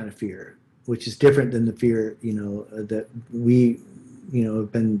 that kind of fear, which is different than the fear, that we,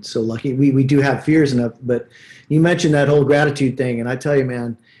 have been so lucky. We do have fears enough, but you mentioned that whole gratitude thing. And I tell you,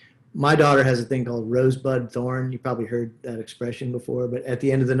 man, my daughter has a thing called rosebud thorn. You probably heard that expression before, but at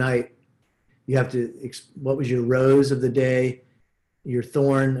the end of the night, you have to, what was your rose of the day, your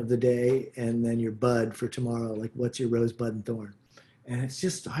thorn of the day, and then your bud for tomorrow. Like, what's your rosebud and thorn? And it's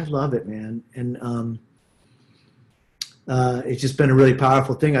just, I love it, man. And it's just been a really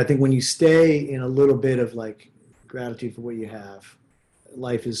powerful thing. I think when you stay in a little bit of like gratitude for what you have,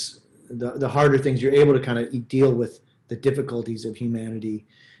 life is the harder things, you're able to kind of deal with the difficulties of humanity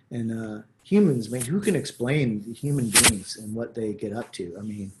and humans. I mean, who can explain human beings and what they get up to? I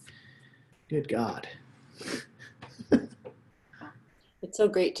mean, good God. It's so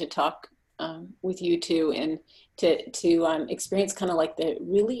great to talk with you two and to experience kind of like the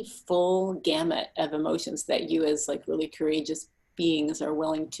really full gamut of emotions that you as like really courageous beings are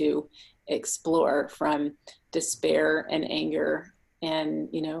willing to explore, from despair and anger and,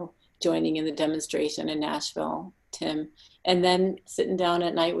 you know, joining in the demonstration in Nashville, Tim, and then sitting down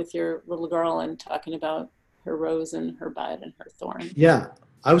at night with your little girl and talking about her rose and her bud and her thorn. Yeah,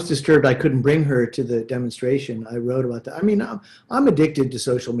 I was disturbed I couldn't bring her to the demonstration. I wrote about that. I mean, I'm addicted to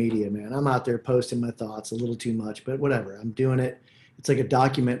social media, man. I'm out there posting my thoughts a little too much, but whatever. I'm doing it. It's like a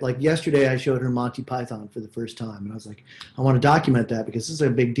document. Like yesterday, I showed her Monty Python for the first time, and I was like, I want to document that because this is a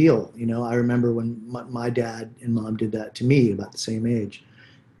big deal. You know, I remember when my dad and mom did that to me about the same age.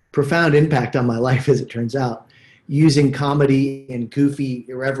 Profound impact on my life, as it turns out, using comedy and goofy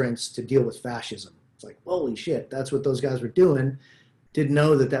irreverence to deal with fascism. It's like, holy shit, that's what those guys were doing. Didn't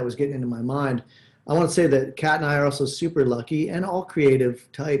know that that was getting into my mind. I want to say that Kat and I are also super lucky, and all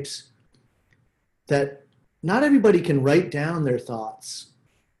creative types, that not everybody can write down their thoughts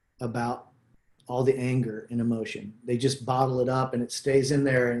about all the anger and emotion. They just bottle it up and it stays in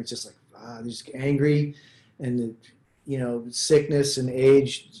there, and it's just like, they're just angry, and you know, sickness and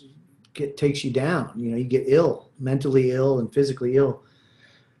age takes you down. You know, you get ill, mentally ill and physically ill.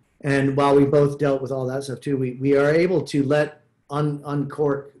 And while we both dealt with all that stuff too, we are able to let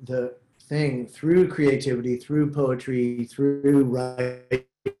uncork the thing through creativity, through poetry, through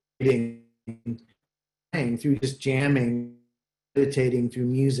writing, through just jamming, meditating, through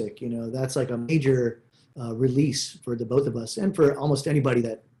music. You know, that's like a major release for the both of us, and for almost anybody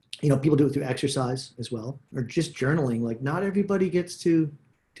that, you know, people do it through exercise as well, or just journaling. Like, not everybody gets to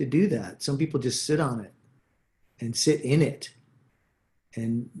do that. Some people just sit on it and sit in it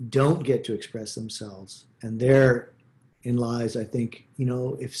and don't get to express themselves. And therein lies, I think, you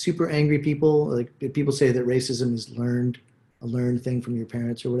know, if super angry people, like if people say that racism is a learned thing from your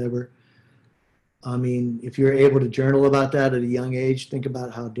parents or whatever. I mean, if you're able to journal about that at a young age, think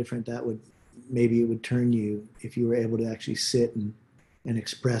about how different that would, maybe it would turn you if you were able to actually sit and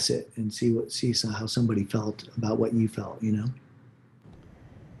express it and see how somebody felt about what you felt, you know?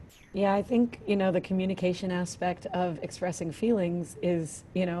 Yeah, I think, you know, the communication aspect of expressing feelings is,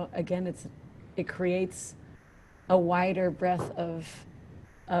 you know, again, it creates a wider breadth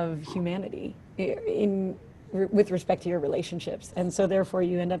of humanity with respect to your relationships. And so therefore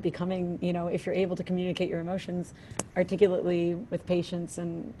you end up becoming, you know, if you're able to communicate your emotions articulately with patience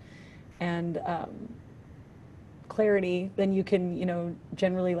and clarity, then you can, you know,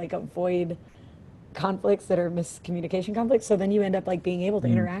 generally like avoid conflicts that are miscommunication conflicts. So then you end up like being able to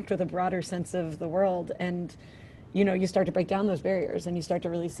interact with a broader sense of the world, and you know, you start to break down those barriers, and you start to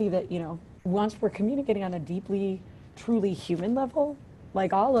really see that, you know, once we're communicating on a deeply, truly human level,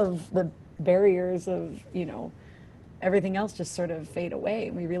 like all of the barriers of, you know, everything else just sort of fade away,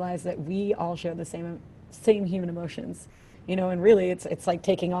 and we realize that we all share the same human emotions, you know, and really it's like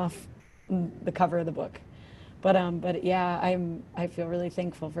taking off the cover of the book. But yeah, I feel really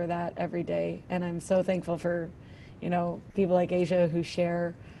thankful for that every day, and I'm so thankful for, you know, people like Asia who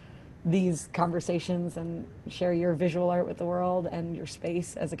share these conversations and share your visual art with the world and your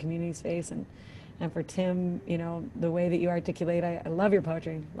space as a community space, and for Tim, you know, the way that you articulate, I love your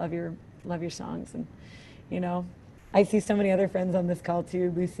poetry, love your songs, and you know, I see so many other friends on this call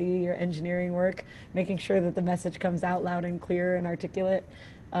too. Lucy, your engineering work, making sure that the message comes out loud and clear and articulate.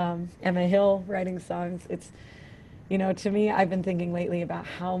 Emma Hill writing songs. It's, you know, to me, I've been thinking lately about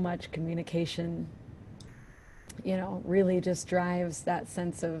how much communication, you know, really just drives that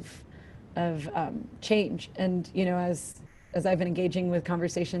sense of change. And you know, as I've been engaging with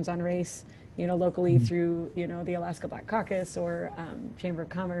conversations on race, you know, locally through, you know, the Alaska Black Caucus or Chamber of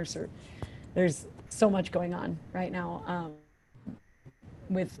Commerce, or there's so much going on right now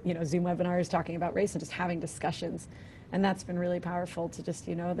with, you know, Zoom webinars talking about race and just having discussions. And that's been really powerful to just,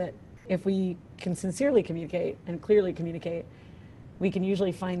 you know, that if we can sincerely communicate and clearly communicate, we can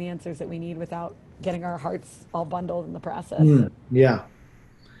usually find the answers that we need without getting our hearts all bundled in the process. Yeah.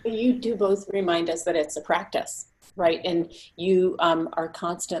 You do both remind us that it's a practice, right? And you are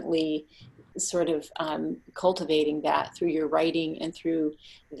constantly sort of cultivating that through your writing and through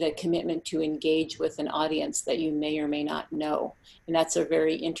the commitment to engage with an audience that you may or may not know. And that's a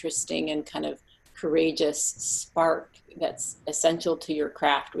very interesting and kind of courageous spark that's essential to your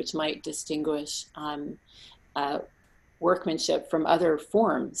craft, which might distinguish workmanship from other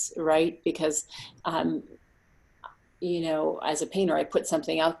forms, right? Because as a painter, I put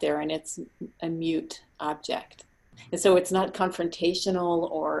something out there and it's a mute object. And so it's not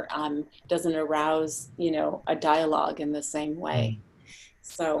confrontational or doesn't arouse, a dialogue in the same way.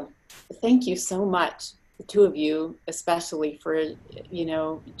 So thank you so much, the two of you, especially for,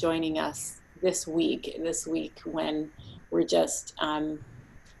 joining us this week when we're just,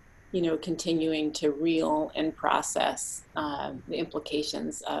 continuing to reel and process the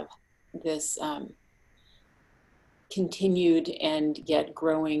implications of this continued and yet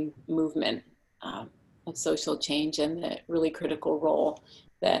growing movement of social change and the really critical role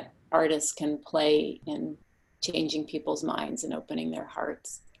that artists can play in changing people's minds and opening their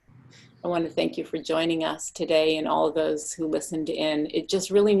hearts. I want to thank you for joining us today and all of those who listened in. It just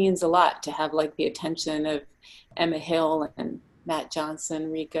really means a lot to have the attention of Emma Hill and Matt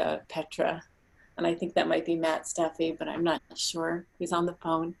Johnson, Rika, Petra, and I think that might be Matt Steffi, but I'm not sure. He's on the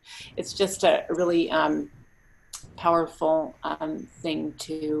phone. It's just a really powerful thing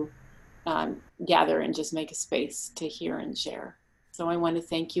to gather and just make a space to hear and share. So I want to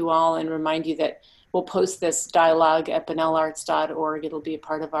thank you all and remind you that we'll post this dialogue at BunnellArts.org. It'll be a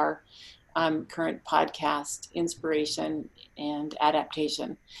part of our current podcast, Inspiration and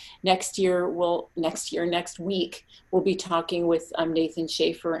Adaptation. Next week, we'll be talking with Nathan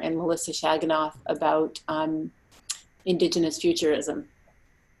Schaefer and Melissa Shaganoff about Indigenous futurism.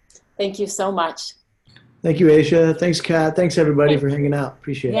 Thank you so much. Thank you, Aisha. Thanks, Kat. Thanks, everybody, for hanging out.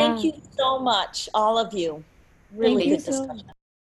 Appreciate it. Yeah. Thank you so much, all of you. Really Thank you good so discussion.